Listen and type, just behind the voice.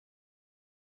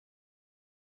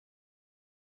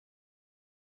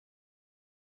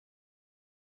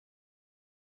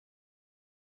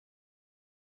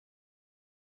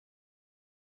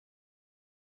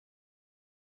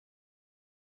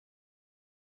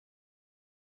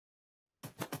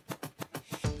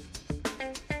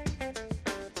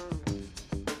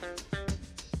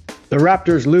The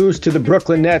Raptors lose to the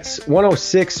Brooklyn Nets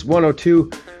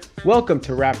 106-102. Welcome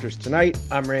to Raptors Tonight.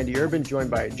 I'm Randy Urban,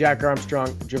 joined by Jack Armstrong,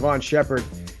 Jevohn Shepherd,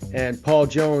 and Paul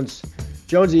Jones.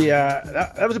 Jonesy,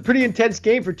 that was a pretty intense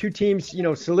game for two teams,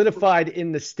 solidified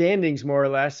in the standings, more or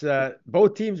less.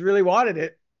 Both teams really wanted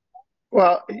it.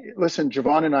 Well, listen,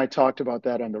 Jevohn and I talked about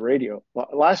that on the radio.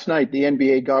 Last night, the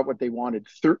NBA got what they wanted.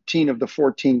 13 of the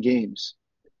 14 games,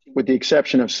 with the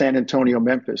exception of San Antonio,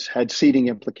 Memphis, had seeding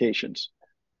implications.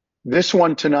 This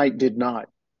one tonight did not.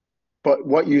 But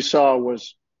what you saw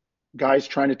was guys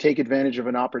trying to take advantage of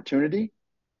an opportunity,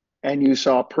 and you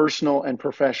saw personal and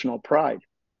professional pride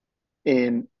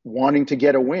in wanting to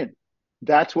get a win.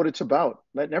 That's what it's about.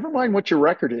 Never mind what your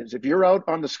record is. If you're out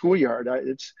on the schoolyard,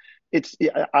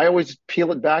 I always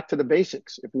peel it back to the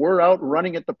basics. If we're out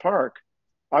running at the park,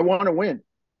 I want to win.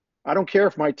 I don't care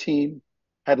if my team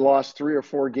had lost 3 or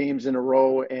 4 games in a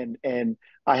row and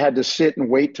I had to sit and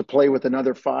wait to play with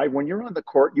another 5. When you're on the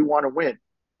court, you want to win.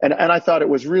 And I thought it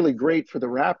was really great for the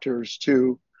Raptors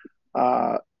to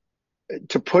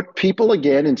put people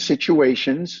again in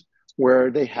situations where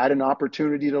they had an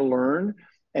opportunity to learn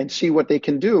and see what they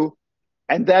can do.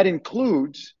 And that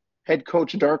includes head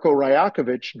coach Darko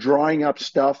Rajakovic drawing up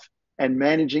stuff and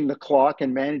managing the clock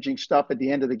and managing stuff at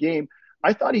the end of the game.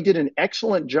 I thought he did an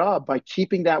excellent job by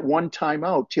keeping that one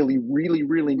timeout till he really,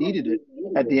 really needed it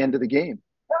at the end of the game.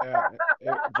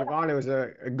 Jevohn, it was a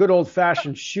good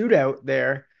old-fashioned shootout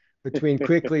there between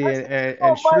Quickly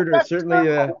and Schroeder.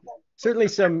 Certainly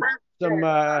some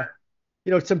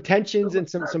tensions and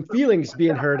some feelings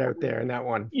being heard out there in that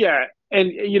one. Yeah, and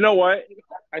you know what?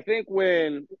 I think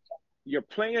when you're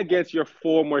playing against your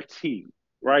former team,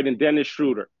 right, and Dennis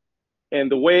Schroeder,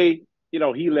 and the way,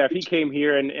 he left, he came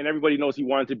here, and everybody knows he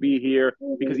wanted to be here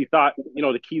because he thought,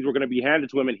 the keys were going to be handed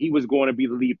to him, and he was going to be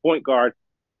the lead point guard,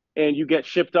 and you get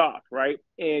shipped off, right?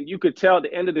 And you could tell at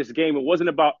the end of this game, it wasn't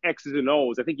about X's and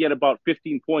O's. I think he had about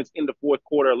 15 points in the fourth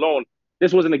quarter alone.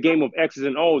 This wasn't a game of X's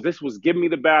and O's. This was give me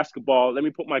the basketball. Let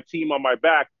me put my team on my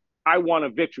back. I want a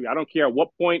victory. I don't care at what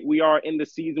point we are in the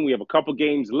season. We have a couple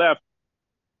games left.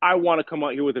 I want to come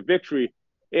out here with a victory.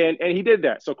 And he did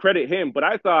that. So credit him. But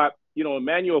I thought,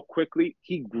 Emmanuel Quickly,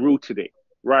 he grew today,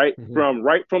 right? Mm-hmm.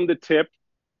 Right from the tip,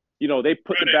 they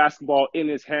put the basketball in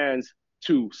his hands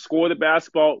to score the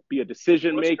basketball, be a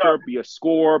decision maker, be a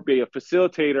scorer, be a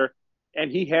facilitator.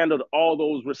 And he handled all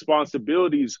those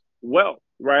responsibilities well,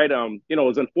 right? It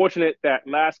was unfortunate that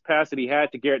last pass that he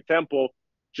had to Garrett Temple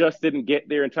just didn't get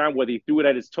there in time, whether he threw it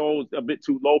at his toes a bit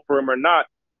too low for him or not.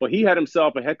 But he had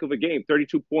himself a heck of a game,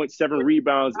 32.7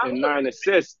 rebounds and 9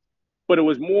 assists. But it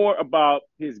was more about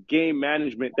his game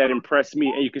management that impressed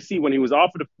me. And you can see when he was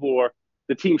off of the floor,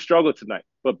 the team struggled tonight.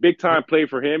 But big time play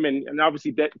for him. And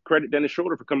obviously credit Dennis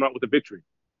Schroeder for coming out with a victory.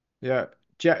 Yeah.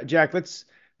 Jack, let's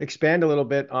expand a little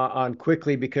bit on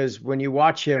Quickly, because when you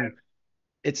watch him,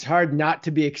 it's hard not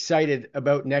to be excited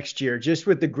about next year, just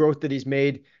with the growth that he's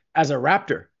made as a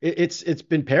Raptor. It's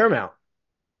been paramount.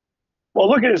 Well,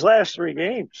 look at his last 3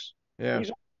 games. Yeah.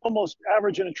 He's almost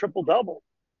averaging a triple-double.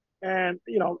 And,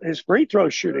 his free throw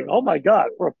shooting, oh, my God,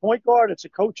 for a point guard, it's a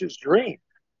coach's dream.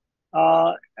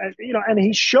 And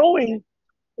he's showing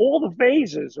all the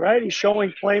phases, right? He's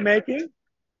showing playmaking.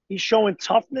 He's showing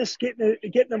toughness, getting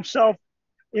himself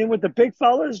in with the big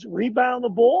fellas, rebound the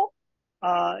ball.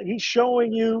 He's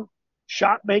showing you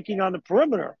shot making on the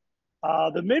perimeter,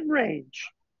 the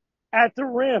mid-range, at the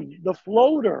rim, the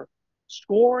floater,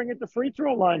 scoring at the free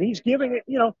throw line. He's giving it,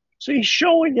 so he's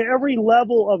showing you every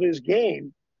level of his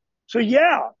game. So,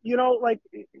 yeah,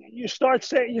 you start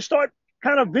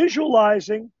kind of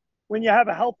visualizing when you have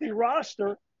a healthy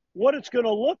roster what it's going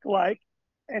to look like.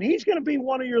 And he's going to be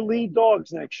one of your lead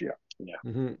dogs next year. Yeah.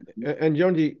 Mm-hmm. And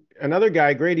Jonesy, another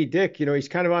guy, Grady Dick, he's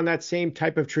kind of on that same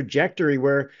type of trajectory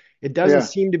where it doesn't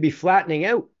seem to be flattening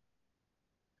out.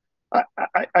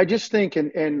 I just think,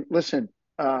 and listen,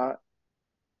 I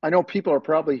know people are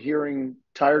probably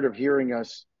tired of hearing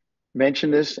us mention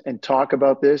this and talk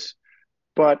about this,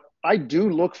 but I do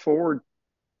look forward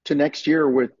to next year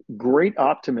with great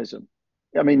optimism.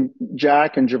 I mean,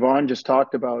 Jack and Jevohn just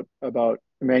talked about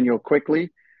Emmanuel Quickly.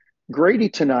 Grady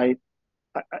tonight,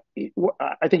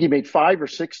 I think he made 5 or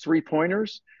 6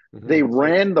 3-pointers. Mm-hmm. They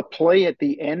ran the play at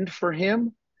the end for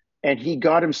him, and he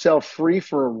got himself free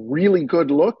for a really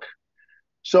good look.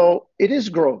 So it is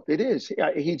growth. It is.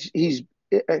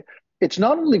 It's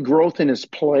not only growth in his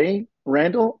play,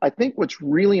 Randall. I think what's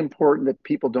really important that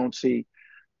people don't see,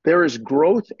 there is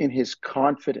growth in his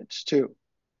confidence too.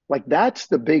 Like, that's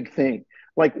the big thing.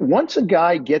 Like, once a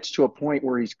guy gets to a point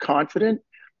where he's confident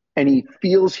and he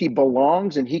feels he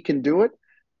belongs and he can do it,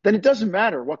 then it doesn't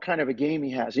matter what kind of a game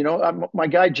he has. My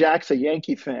guy Jack's a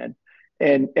Yankee fan.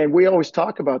 And we always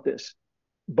talk about this.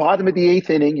 Bottom of the eighth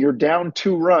inning, you're down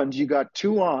 2 runs, you got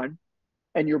 2 on,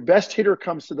 and your best hitter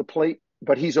comes to the plate,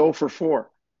 but he's 0 for 4.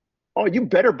 Oh, you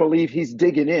better believe he's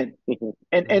digging in.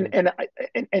 And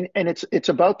it's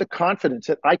about the confidence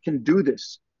that I can do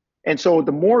this. And so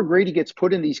the more Grady gets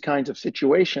put in these kinds of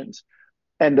situations,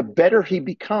 and the better he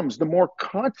becomes, the more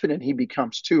confident he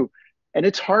becomes too. And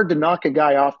it's hard to knock a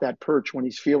guy off that perch when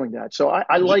he's feeling that. So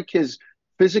I like his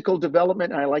physical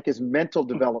development, and I like his mental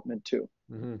development too.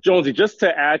 Jonesy, just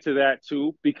to add to that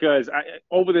too, because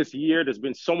over this year, there's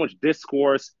been so much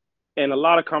discourse and a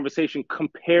lot of conversation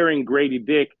comparing Grady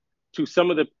Dick to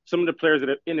some of the players that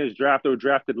are in his draft or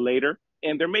drafted later,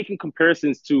 and they're making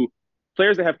comparisons to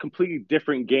players that have completely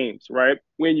different games, right?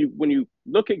 When you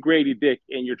look at Grady Dick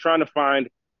and you're trying to find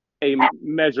a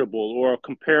measurable or a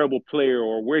comparable player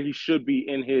or where he should be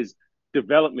in his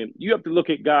development, you have to look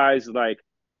at guys like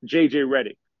J.J.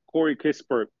 Redick, Corey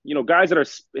Kispert, guys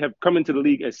that have come into the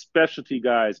league as specialty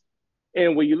guys.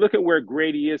 And when you look at where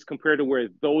Grady is compared to where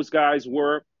those guys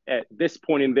were at this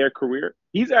point in their career,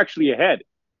 he's actually ahead.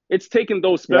 It's taken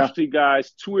those specialty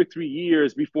guys 2 or 3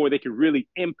 years before they can really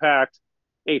impact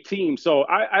a team. So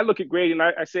I look at Grady and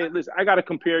I say, listen, I got to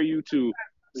compare you to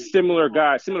similar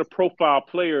guys, similar profile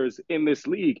players in this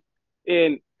league.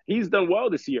 And he's done well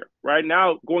this year. Right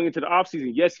now, going into the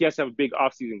offseason, yes, he has to have a big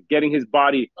offseason, getting his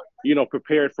body,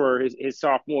 prepared for his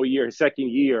sophomore year, his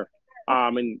second year,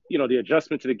 and, the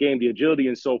adjustment to the game, the agility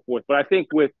and so forth. But I think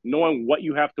with knowing what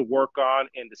you have to work on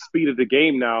and the speed of the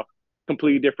game now,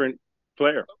 completely different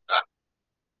player.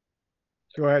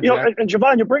 Go ahead, Jack. And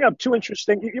Jevohn, you bring up two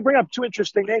interesting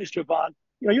names, Jevohn.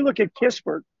 You look at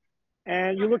Kispert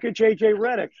and you look at J.J.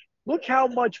 Redick. Look how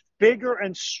much bigger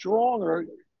and stronger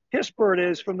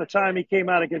Kispert is from the time he came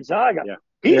out of Gonzaga. Yeah.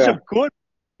 He's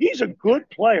a good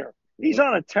player. He's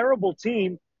on a terrible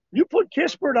team. You put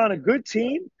Kispert on a good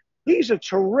team, he's a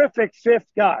terrific fifth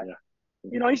guy.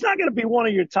 He's not going to be one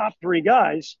of your top 3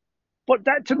 guys, but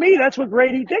to me, that's what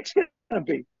Grady Dick's going to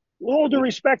be. With all due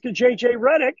respect to J.J.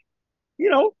 Redick,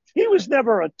 he was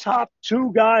never a top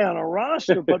 2 guy on a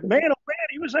roster, but man, oh man,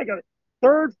 he was like a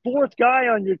 3rd, 4th guy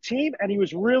on your team, and he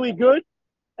was really good.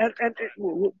 And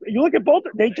you look at both,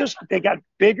 they got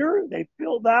bigger, they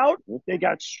filled out, they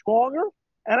got stronger.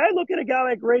 And I look at a guy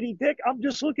like Grady Dick, I'm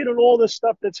just looking at all this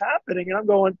stuff that's happening, and I'm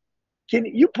going, can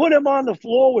you put him on the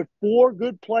floor with 4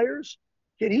 good players?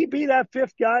 Can he be that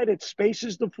 5th guy that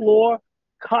spaces the floor,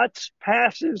 cuts,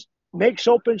 passes, makes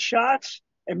open shots,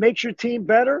 and makes your team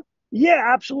better?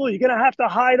 Yeah, absolutely. You're going to have to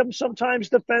hide him sometimes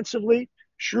defensively.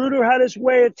 Schroeder had his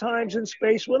way at times in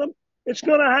space with him. It's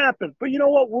going to happen. But you know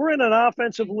what? We're in an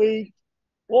offensive league.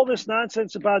 All this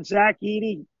nonsense about Zach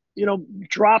Edey,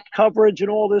 drop coverage and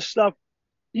all this stuff.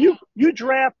 You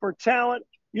draft for talent,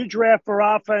 you draft for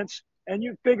offense, and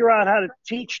you figure out how to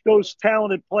teach those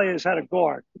talented players how to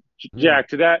guard. Jack,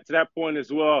 to that point as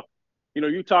well,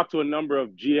 you talk to a number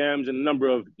of GMs and a number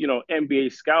of,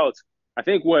 NBA scouts. I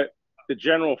think what the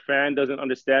general fan doesn't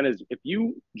understand is if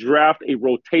you draft a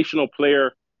rotational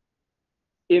player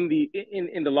in the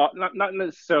not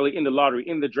necessarily in the lottery,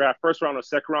 in the draft, first round or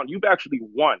second round, you've actually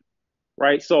won,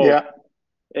 right? So,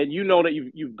 and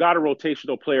that you've got a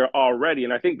rotational player already,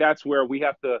 and I think that's where we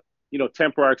have to,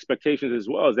 temper our expectations as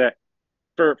well. Is that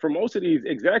for most of these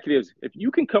executives, if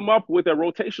you can come up with a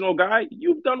rotational guy,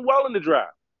 you've done well in the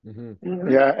draft.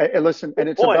 Yeah, and listen, and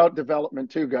it's about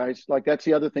development too, guys. Like that's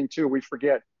the other thing too. We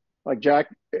forget. Like Jack,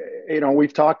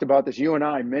 we've talked about this, you and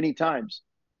I, many times.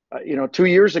 2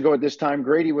 years ago at this time,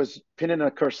 Grady was pinning a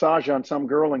corsage on some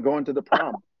girl and going to the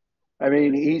prom. I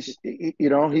mean, he's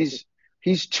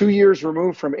 2 years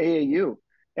removed from AAU,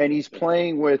 and he's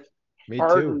playing with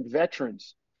hardened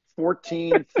veterans,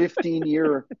 14,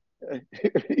 15-year,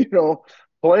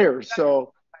 players.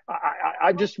 So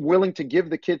I'm just willing to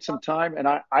give the kid some time, and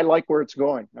I like where it's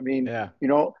going. I mean,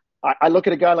 I look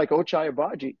at a guy like Ochai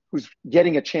Agbaji, who's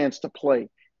getting a chance to play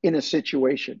in a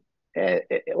situation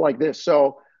like this.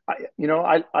 So,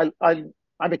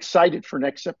 I'm excited for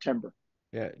next September.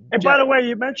 Yeah. And by the way,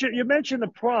 you mentioned the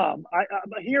prom. I'm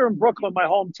here in Brooklyn, my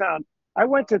hometown. I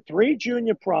went to 3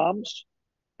 junior proms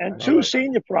and 2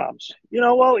 senior proms.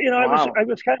 Wow. I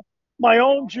was kind of my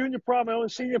own junior prom, my own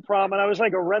senior prom, and I was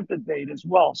like a rented date as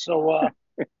well. So,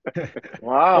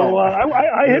 wow. So,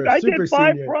 I did 5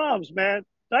 senior. proms, man.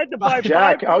 I had to buy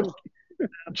Jack 5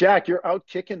 Jack, you're out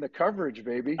kicking the coverage,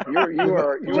 baby. You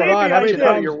are Jevohn,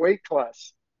 out of your weight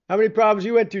class. How many proms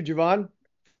you went to, Jevohn?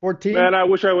 14? Man, I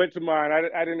wish I went to mine.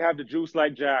 I didn't have the juice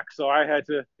like Jack, so I had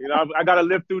to, I got to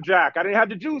live through Jack. I didn't have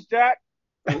the juice, Jack.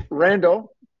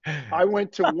 Randall, I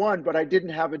went to 1, but I didn't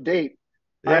have a date.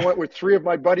 I went with 3 of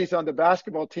my buddies on the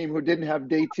basketball team who didn't have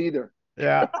dates either.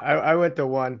 Yeah, I went to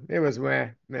 1. It was meh.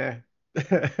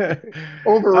 um,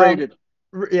 Overrated.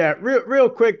 yeah, real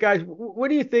quick, guys. What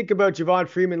do you think about Jevohn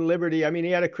Freeman Liberty? I mean,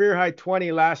 he had a career high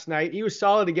 20 last night. He was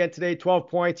solid again today, 12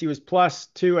 points. He was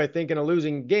 +2, I think, in a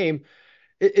losing game.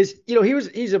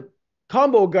 He's a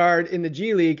combo guard in the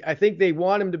G League. I think they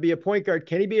want him to be a point guard.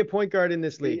 Can he be a point guard in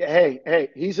this league? Hey,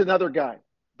 he's another guy.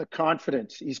 The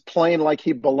confidence. He's playing like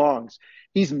he belongs.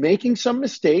 He's making some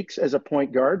mistakes as a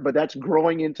point guard, but that's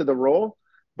growing into the role.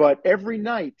 But every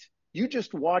night, you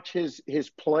just watch his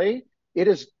play. It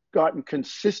has gotten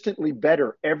consistently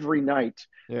better every night.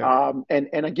 Yeah.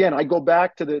 And again, I go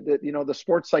back to the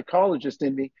sports psychologist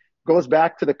in me goes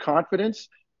back to the confidence.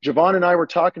 Jevohn and I were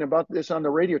talking about this on the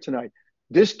radio tonight.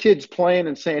 This kid's playing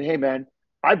and saying, "Hey, man,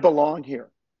 I belong here.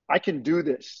 I can do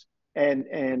this."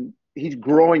 And he's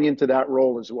growing into that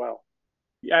role as well.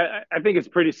 Yeah, I think it's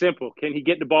pretty simple. Can he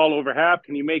get the ball over half?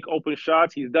 Can he make open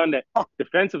shots? He's done that.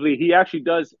 Defensively, he actually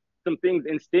does some things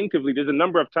instinctively. There's a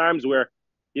number of times where,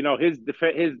 the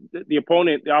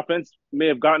opponent, the offense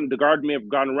the guard may have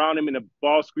gotten around him in a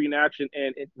ball screen action,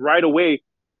 and right away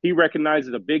he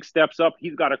recognizes the big steps up.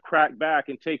 He's got to crack back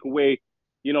and take away,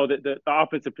 the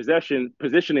offensive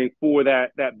positioning for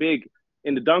that big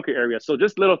in the dunker area. So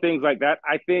just little things like that.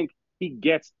 I think he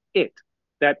gets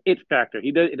that it factor.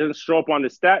 It doesn't show up on the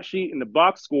stat sheet in the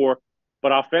box score,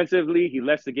 but offensively, he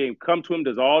lets the game come to him,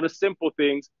 does all the simple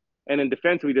things, and then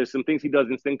defensively, there's some things he does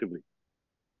instinctively.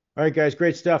 All right, guys,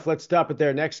 great stuff. Let's stop it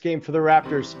there. Next game for the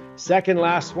Raptors, second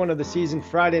last one of the season,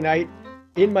 Friday night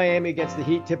in Miami against the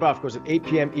Heat. Tip-off goes at 8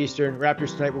 p.m. Eastern.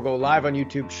 Raptors Tonight will go live on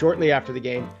YouTube shortly after the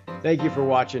game. Thank you for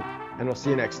watching, and we'll see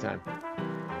you next time.